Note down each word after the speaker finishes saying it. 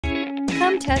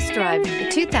Come test drive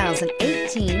the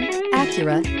 2018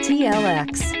 Acura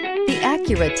TLX. The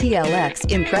Acura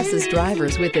TLX impresses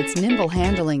drivers with its nimble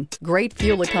handling, great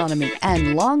fuel economy,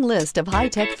 and long list of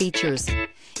high-tech features.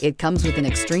 It comes with an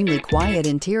extremely quiet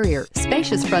interior,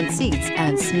 spacious front seats,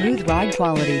 and smooth ride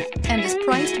quality, and is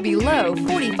priced below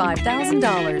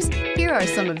 $45,000. Here are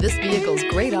some of this vehicle's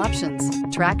great options: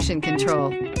 traction control,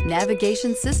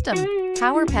 navigation system,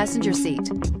 power passenger seat,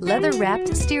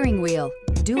 leather-wrapped steering wheel,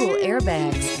 dual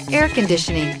airbags, air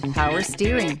conditioning, power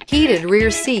steering, heated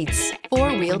rear seats,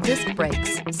 four-wheel disc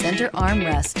brakes, center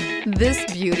armrest. This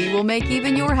beauty will make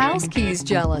even your house keys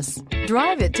jealous.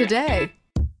 Drive it today.